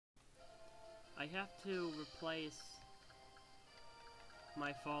I have to replace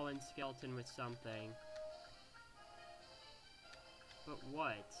my fallen skeleton with something. But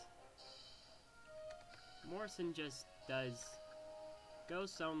what? Morrison just does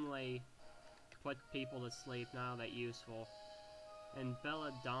ghosts only put people to sleep, not all that useful. And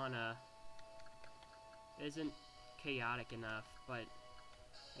Belladonna isn't chaotic enough, but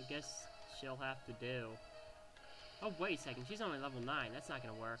I guess she'll have to do. Oh, wait a second, she's only level 9, that's not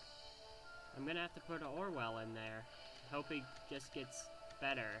gonna work. I'm gonna have to put an Orwell in there. Hope he just gets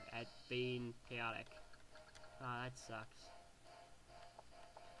better at being chaotic. Ah, that sucks.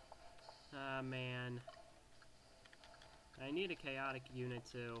 Ah, man. I need a chaotic unit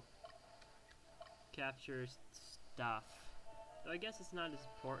to capture stuff. Though I guess it's not as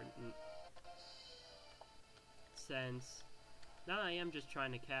important since now I am just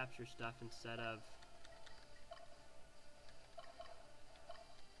trying to capture stuff instead of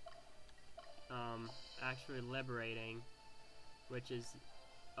actually liberating, which is,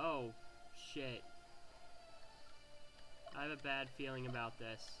 oh shit, I have a bad feeling about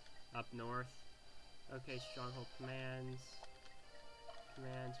this. Up north. Okay, stronghold commands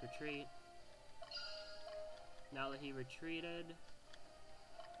retreat. Now that he retreated,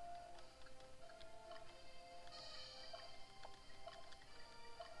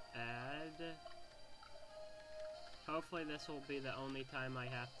 add. Hopefully this will be the only time I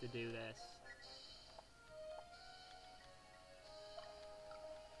have to do this.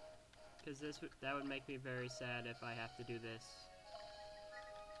 Because that would make me very sad if I have to do this.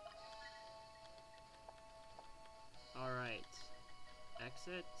 Alright.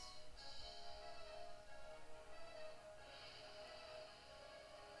 Exit.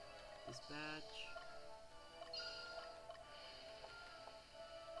 Dispatch.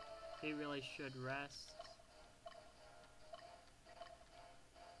 He really should rest.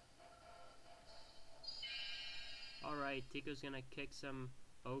 Alright, Tico's gonna kick some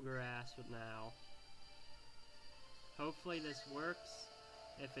ogre ass with now. Hopefully this works.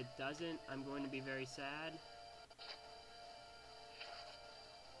 If it doesn't, I'm going to be very sad.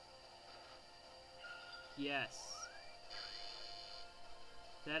 Yes.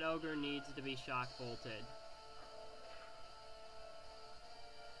 That ogre needs to be shock bolted.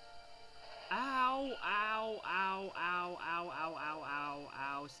 Ow! Ow! Ow! Ow! Ow! Ow! Ow! Ow!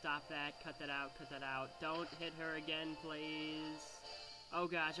 Ow! Stop that! Cut that out! Cut that out! Don't hit her again, please! Oh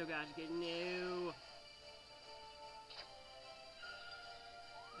gosh! Oh gosh! Get new!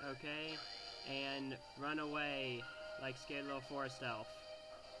 Okay, and run away like scared little forest elf.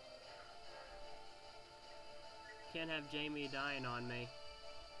 Can't have Jamie dying on me.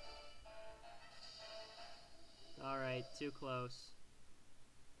 Alright, too close.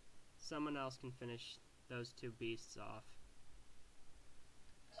 Someone else can finish those two beasts off.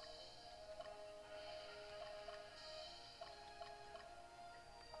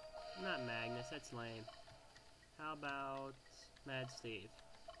 Not Magnus, that's lame. How about Mad Steve?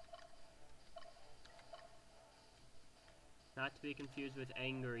 Not to be confused with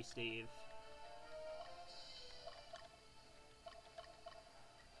Angry Steve.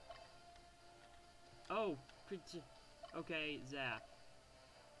 Oh! Okay, zap.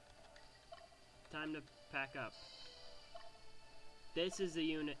 Time to pack up. This is a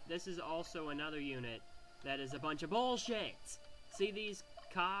unit. This is also another unit that is a bunch of bullshit! See these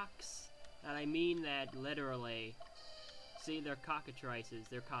cocks? And I mean that literally. See, they're cockatrices.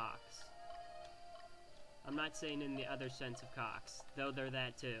 They're cocks. I'm not saying in the other sense of cocks, though they're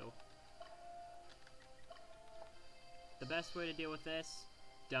that too. The best way to deal with this?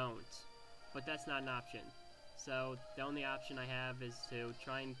 Don't. But that's not an option. So, the only option I have is to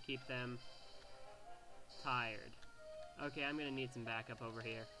try and keep them tired. Okay, I'm gonna need some backup over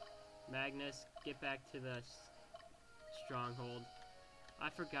here. Magnus, get back to the stronghold. I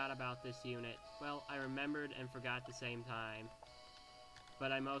forgot about this unit. Well, I remembered and forgot at the same time.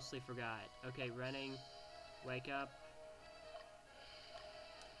 But I mostly forgot. Okay, Renning, wake up.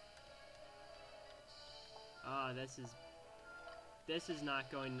 Ah, this is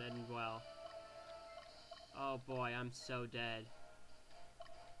not going to end well. Oh boy, I'm so dead.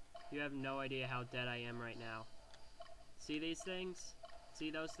 You have no idea how dead I am right now. See these things?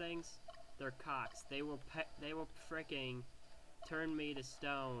 See those things? They're cocks. They will fricking turn me to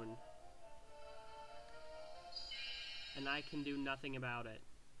stone. And I can do nothing about it.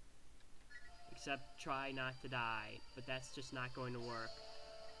 Except try not to die. But that's just not going to work.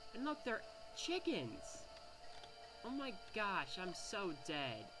 And look, they're chickens! Oh my gosh, I'm so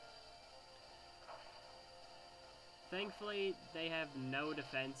dead. Thankfully, they have no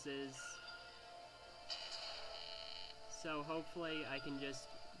defenses. So hopefully I can just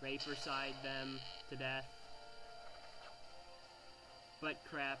rapercide them to death. But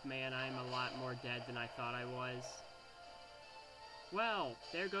crap, man, I'm a lot more dead than I thought I was. Well,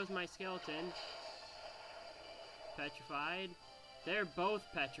 there goes my skeleton. Petrified. They're both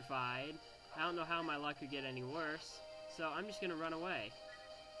petrified. I don't know how my luck could get any worse, so I'm just gonna run away.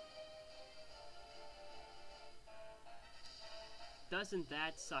 Doesn't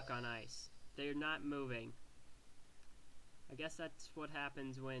that suck on ice? They're not moving. I guess that's what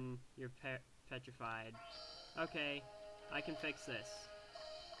happens when you're petrified. Okay, I can fix this.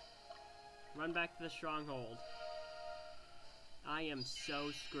 Run back to the stronghold. I am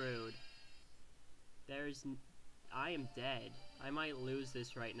so screwed. I am dead. I might lose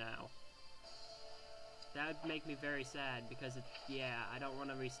this right now. That would make me very sad because yeah, I don't want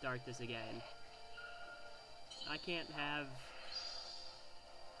to restart this again. I can't have...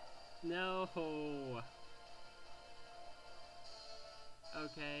 No!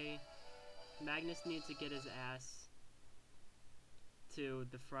 Okay. Magnus needs to get his ass to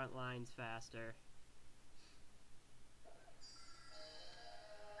the front lines faster.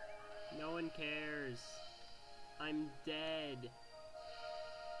 No one cares. I'm dead.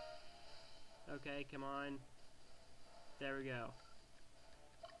 Okay, come on. There we go.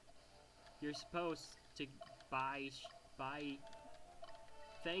 You're supposed to buy...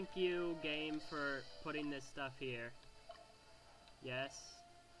 Thank you, game, for putting this stuff here. Yes.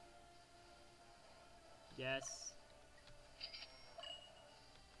 Yes.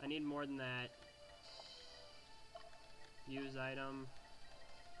 I need more than that. Use item.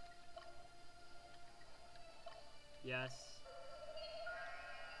 Yes.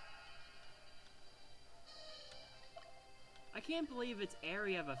 I can't believe it's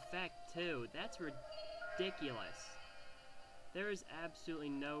area of effect, too. That's ridiculous. There is absolutely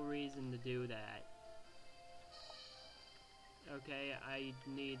no reason to do that. Okay, I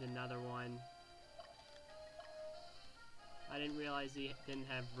need another one. I didn't realize he didn't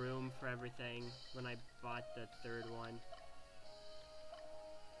have room for everything when I bought the third one.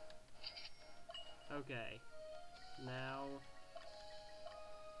 Okay. Now,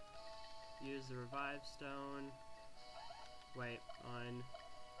 use the revive stone. Wait, on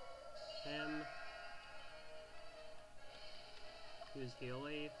him. Use heal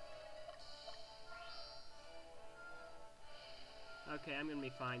leaf. Okay, I'm gonna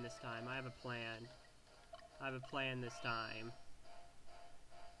be fine this time. I have a plan. I have a plan this time.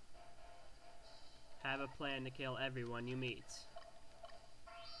 Have a plan to kill everyone you meet.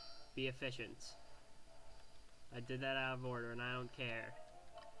 Be efficient. I did that out of order and I don't care.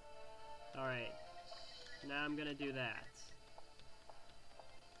 Alright. Now I'm gonna do that.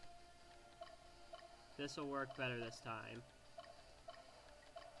 This'll work better this time.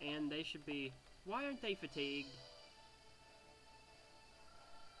 And they should be... Why aren't they fatigued?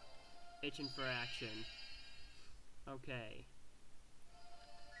 Itching for action. Okay.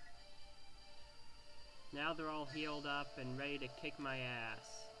 Now they're all healed up and ready to kick my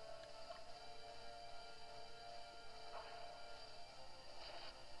ass.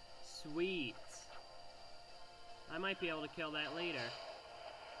 Sweet. I might be able to kill that later.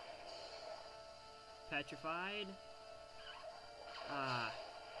 Petrified. Ah.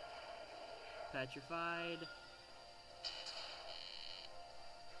 Petrified.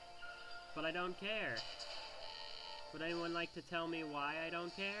 But I don't care. Would anyone like to tell me why I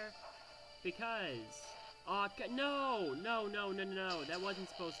don't care? Because... Oh, no! No, no, no, no. That wasn't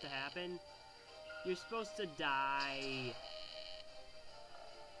supposed to happen. You're supposed to die.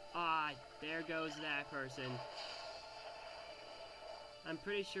 Ah, there goes that person. I'm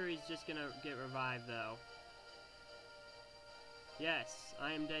pretty sure he's just gonna get revived, though. Yes,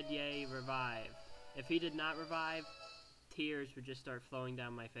 I am dead, yay, revive. If he did not revive, tears would just start flowing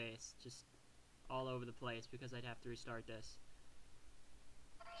down my face. Just all over the place, because I'd have to restart this.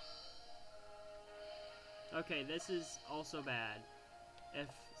 Okay, this is also bad. If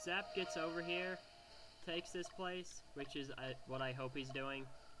Zap gets over here, takes this place, which is what I hope he's doing,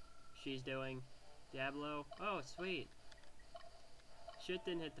 she's doing, Diablo, oh, sweet. Shit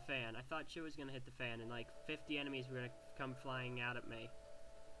didn't hit the fan. I thought shit was gonna hit the fan, and like 50 enemies were gonna come flying out at me.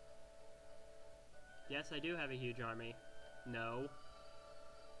 Yes, I do have a huge army. No.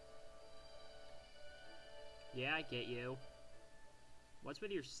 Yeah, I get you. What's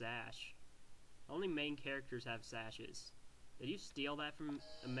with your sash? Only main characters have sashes. Did you steal that from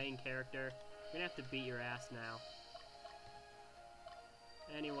a main character? I'm gonna have to beat your ass now.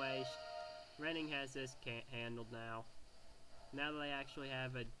 Anyway, Renning has this handled now. Now that I actually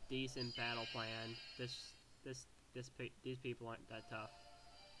have a decent battle plan, these people aren't that tough.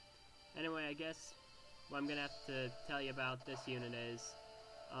 Anyway, I guess what I'm gonna have to tell you about this unit is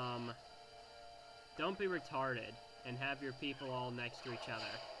don't be retarded and have your people all next to each other.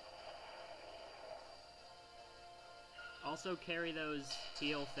 Also carry those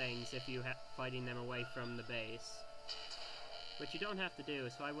heal things if you're fighting them away from the base. Which you don't have to do,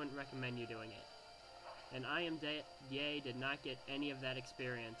 so I wouldn't recommend you doing it. And Yay did not get any of that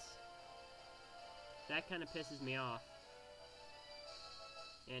experience. That kind of pisses me off.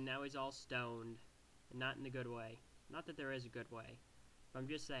 And now he's all stoned. And not in the good way. Not that there is a good way. But I'm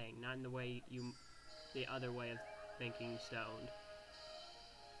just saying, not in the way the other way of thinking stoned.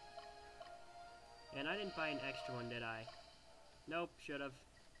 And I didn't buy an extra one, did I? Nope, should've.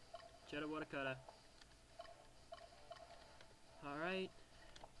 Shoulda, woulda, coulda. Alright.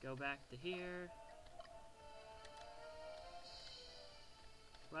 Go back to here.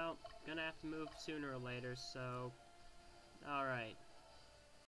 Well, gonna have to move sooner or later, so... Alright.